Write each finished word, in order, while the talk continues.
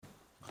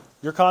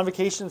Your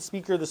convocation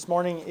speaker this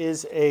morning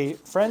is a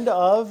friend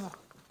of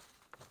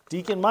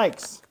Deacon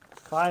Mike's.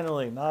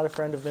 Finally, not a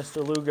friend of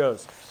Mr.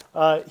 Lugo's.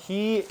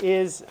 He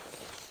is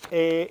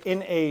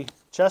in a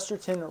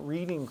Chesterton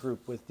reading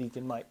group with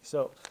Deacon Mike.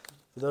 So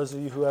for those of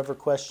you who ever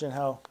question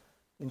how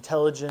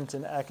intelligent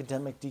and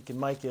academic Deacon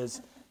Mike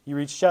is, he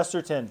reads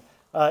Chesterton.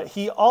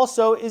 He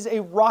also is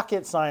a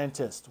rocket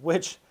scientist,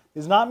 which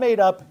is not made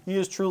up. He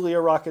is truly a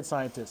rocket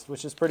scientist,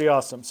 which is pretty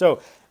awesome.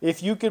 So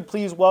if you could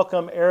please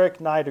welcome Eric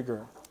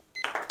Nydegger.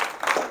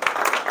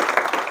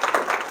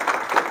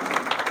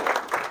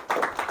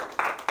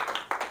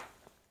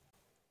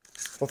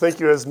 Well,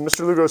 thank you. As Mr.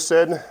 Lugo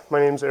said, my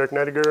name is Eric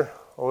Nydegger.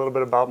 A little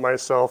bit about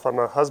myself. I'm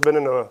a husband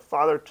and a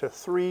father to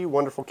 3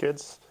 wonderful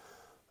kids.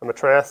 I'm a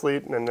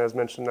triathlete, and as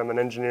mentioned, I'm an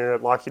engineer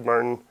at Lockheed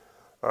Martin.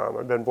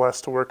 I've been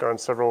blessed to work on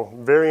several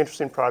very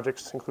interesting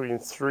projects, including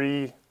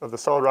 3 of the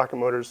solid rocket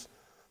motors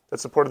that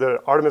supported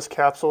the Artemis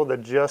capsule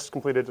that just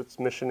completed its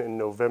mission in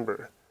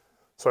November.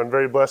 So I'm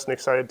very blessed and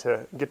excited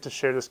to get to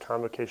share this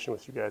convocation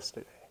with you guys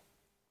today.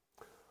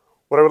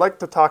 What I would like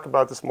to talk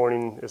about this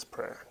morning is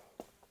prayer.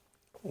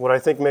 What I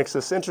think makes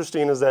this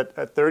interesting is that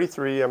at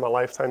 33, I'm a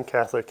lifetime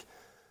Catholic,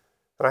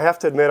 and I have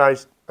to admit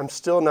I'm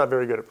still not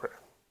very good at prayer.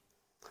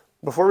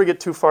 Before we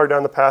get too far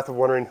down the path of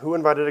wondering who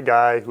invited a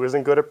guy who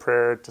isn't good at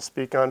prayer to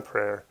speak on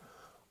prayer,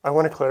 I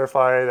want to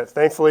clarify that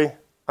thankfully,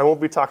 I won't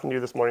be talking to you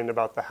this morning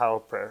about the how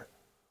of prayer,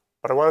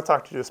 but I want to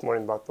talk to you this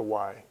morning about the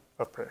why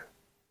of prayer.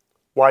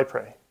 Why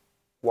pray?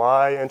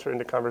 Why enter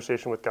into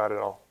conversation with God at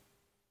all?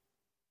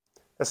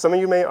 As some of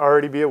you may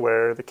already be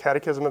aware, the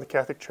Catechism of the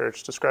Catholic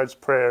Church describes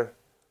prayer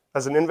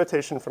as an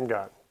invitation from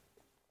God.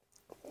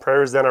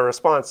 Prayer is then a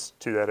response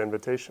to that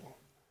invitation.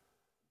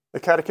 The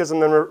Catechism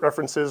then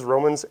references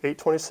Romans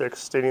 8:26,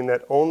 stating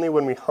that only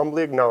when we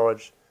humbly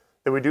acknowledge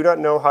that we do not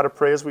know how to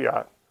pray as we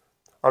ought,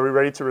 are we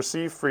ready to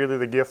receive freely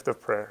the gift of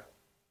prayer.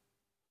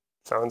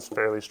 Sounds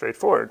fairly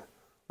straightforward.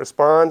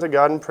 Respond to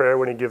God in prayer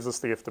when He gives us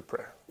the gift of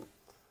prayer.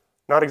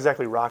 Not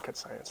exactly rocket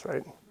science,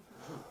 right?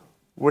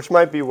 Which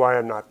might be why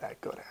I'm not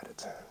that good at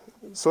it.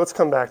 So let's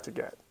come back to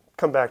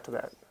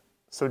that.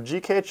 So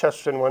G.K.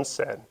 Chesterton once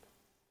said,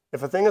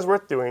 "If a thing is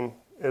worth doing,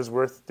 it is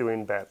worth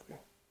doing badly."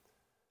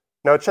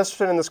 Now,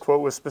 Chesterton in this quote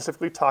was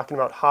specifically talking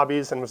about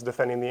hobbies and was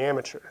defending the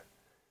amateur.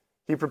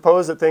 He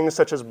proposed that things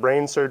such as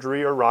brain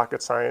surgery or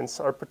rocket science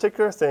are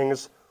particular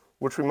things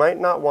which we might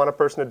not want a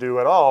person to do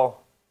at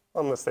all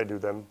unless they do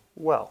them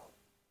well.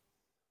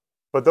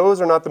 But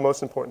those are not the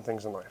most important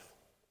things in life.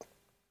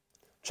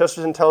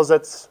 Chesterton tells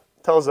us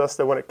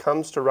that when it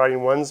comes to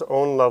writing one's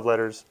own love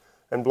letters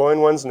and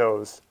blowing one's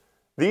nose,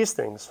 these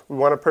things we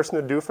want a person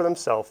to do for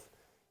themselves,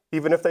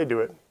 even if they do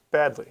it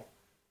badly.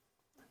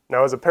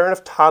 Now, as a parent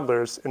of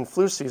toddlers in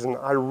flu season,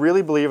 I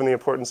really believe in the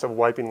importance of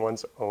wiping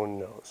one's own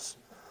nose,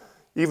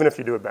 even if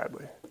you do it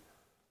badly.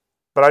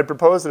 But I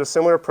propose that a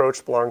similar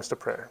approach belongs to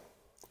prayer,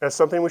 as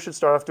something we should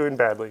start off doing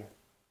badly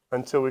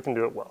until we can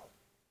do it well.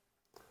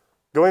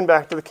 Going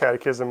back to the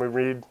Catechism, we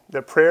read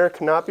that prayer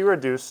cannot be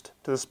reduced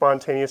to the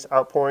spontaneous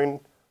outpouring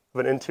of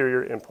an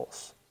interior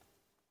impulse.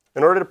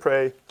 In order to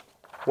pray,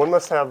 one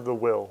must have the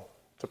will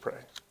to pray.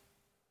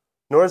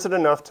 Nor is it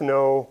enough to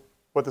know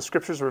what the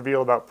Scriptures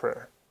reveal about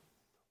prayer.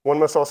 One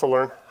must also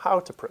learn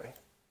how to pray.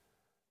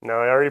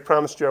 Now, I already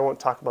promised you I won't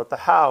talk about the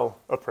how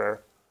of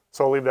prayer,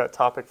 so I'll leave that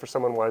topic for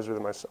someone wiser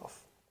than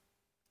myself.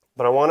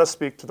 But I want to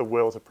speak to the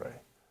will to pray.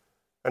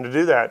 And to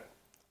do that,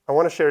 I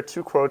want to share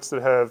 2 quotes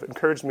that have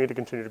encouraged me to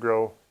continue to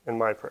grow in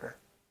my prayer.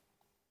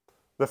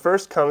 The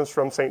first comes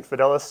from St.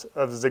 Fidelis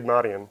of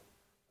Zigmatian,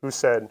 who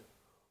said,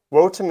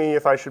 "Woe to me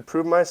if I should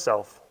prove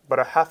myself but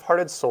a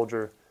half-hearted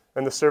soldier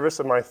in the service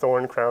of my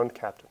thorn-crowned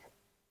captain."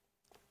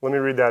 Let me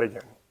read that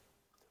again.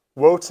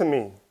 "Woe to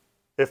me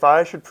if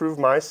I should prove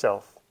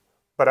myself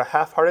but a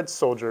half-hearted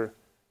soldier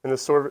in the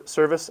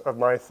service of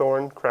my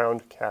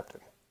thorn-crowned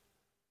captain."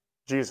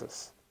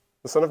 Jesus,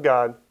 the Son of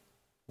God,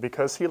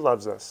 because He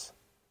loves us,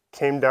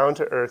 came down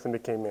to earth and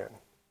became man,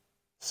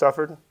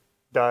 suffered,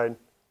 died,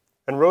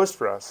 and rose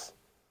for us,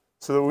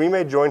 so that we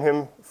may join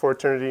Him for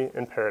eternity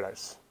in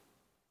paradise.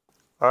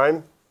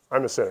 I'm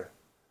a sinner.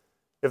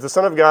 If the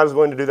Son of God is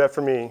willing to do that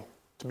for me,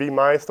 to be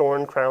my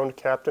thorn-crowned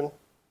captain,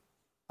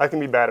 I can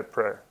be bad at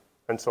prayer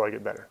until I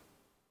get better.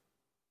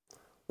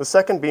 The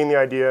second being the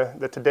idea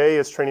that today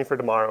is training for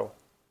tomorrow.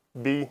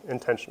 Be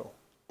intentional.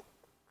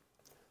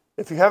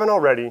 If you haven't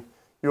already,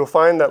 you will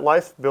find that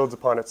life builds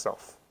upon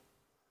itself.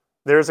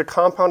 There is a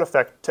compound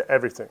effect to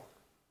everything.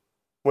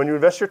 When you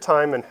invest your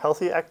time in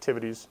healthy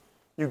activities,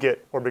 you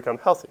get or become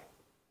healthy.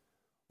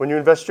 When you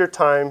invest your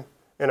time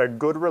in a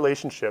good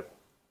relationship,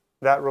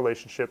 that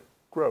relationship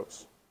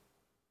grows.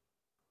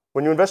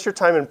 When you invest your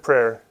time in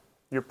prayer,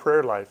 your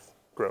prayer life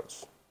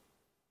grows.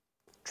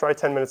 Try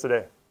 10 minutes a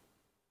day.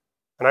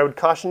 And I would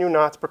caution you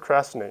not to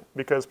procrastinate,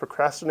 because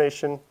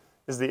procrastination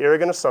is the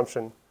arrogant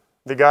assumption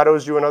that God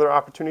owes you another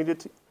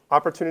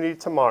opportunity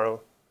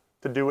tomorrow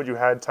to do what you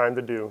had time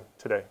to do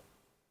today.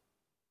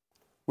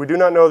 We do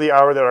not know the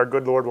hour that our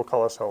good Lord will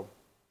call us home.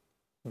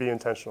 Be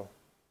intentional.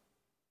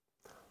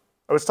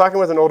 I was talking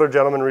with an older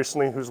gentleman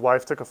recently whose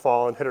wife took a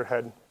fall and hit her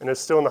head and is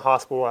still in the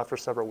hospital after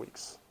several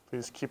weeks.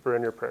 Please keep her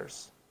in your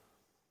prayers.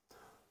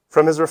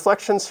 From his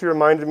reflections, he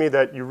reminded me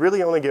that you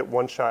really only get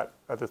one shot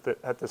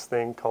at this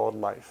thing called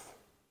life.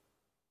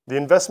 The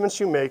investments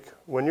you make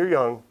when you're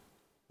young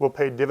will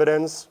pay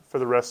dividends for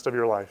the rest of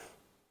your life.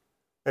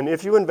 And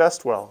if you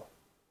invest well,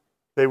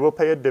 they will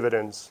pay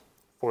dividends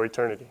for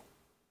eternity.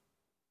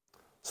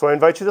 So I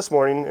invite you this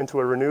morning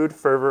into a renewed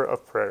fervor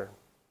of prayer,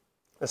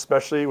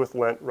 especially with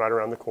Lent right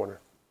around the corner.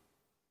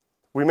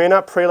 We may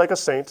not pray like a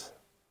saint,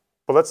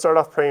 but let's start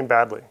off praying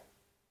badly,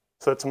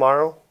 so that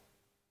tomorrow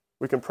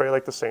we can pray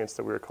like the saints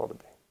that we are called to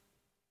be.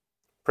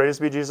 Praise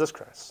be Jesus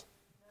Christ.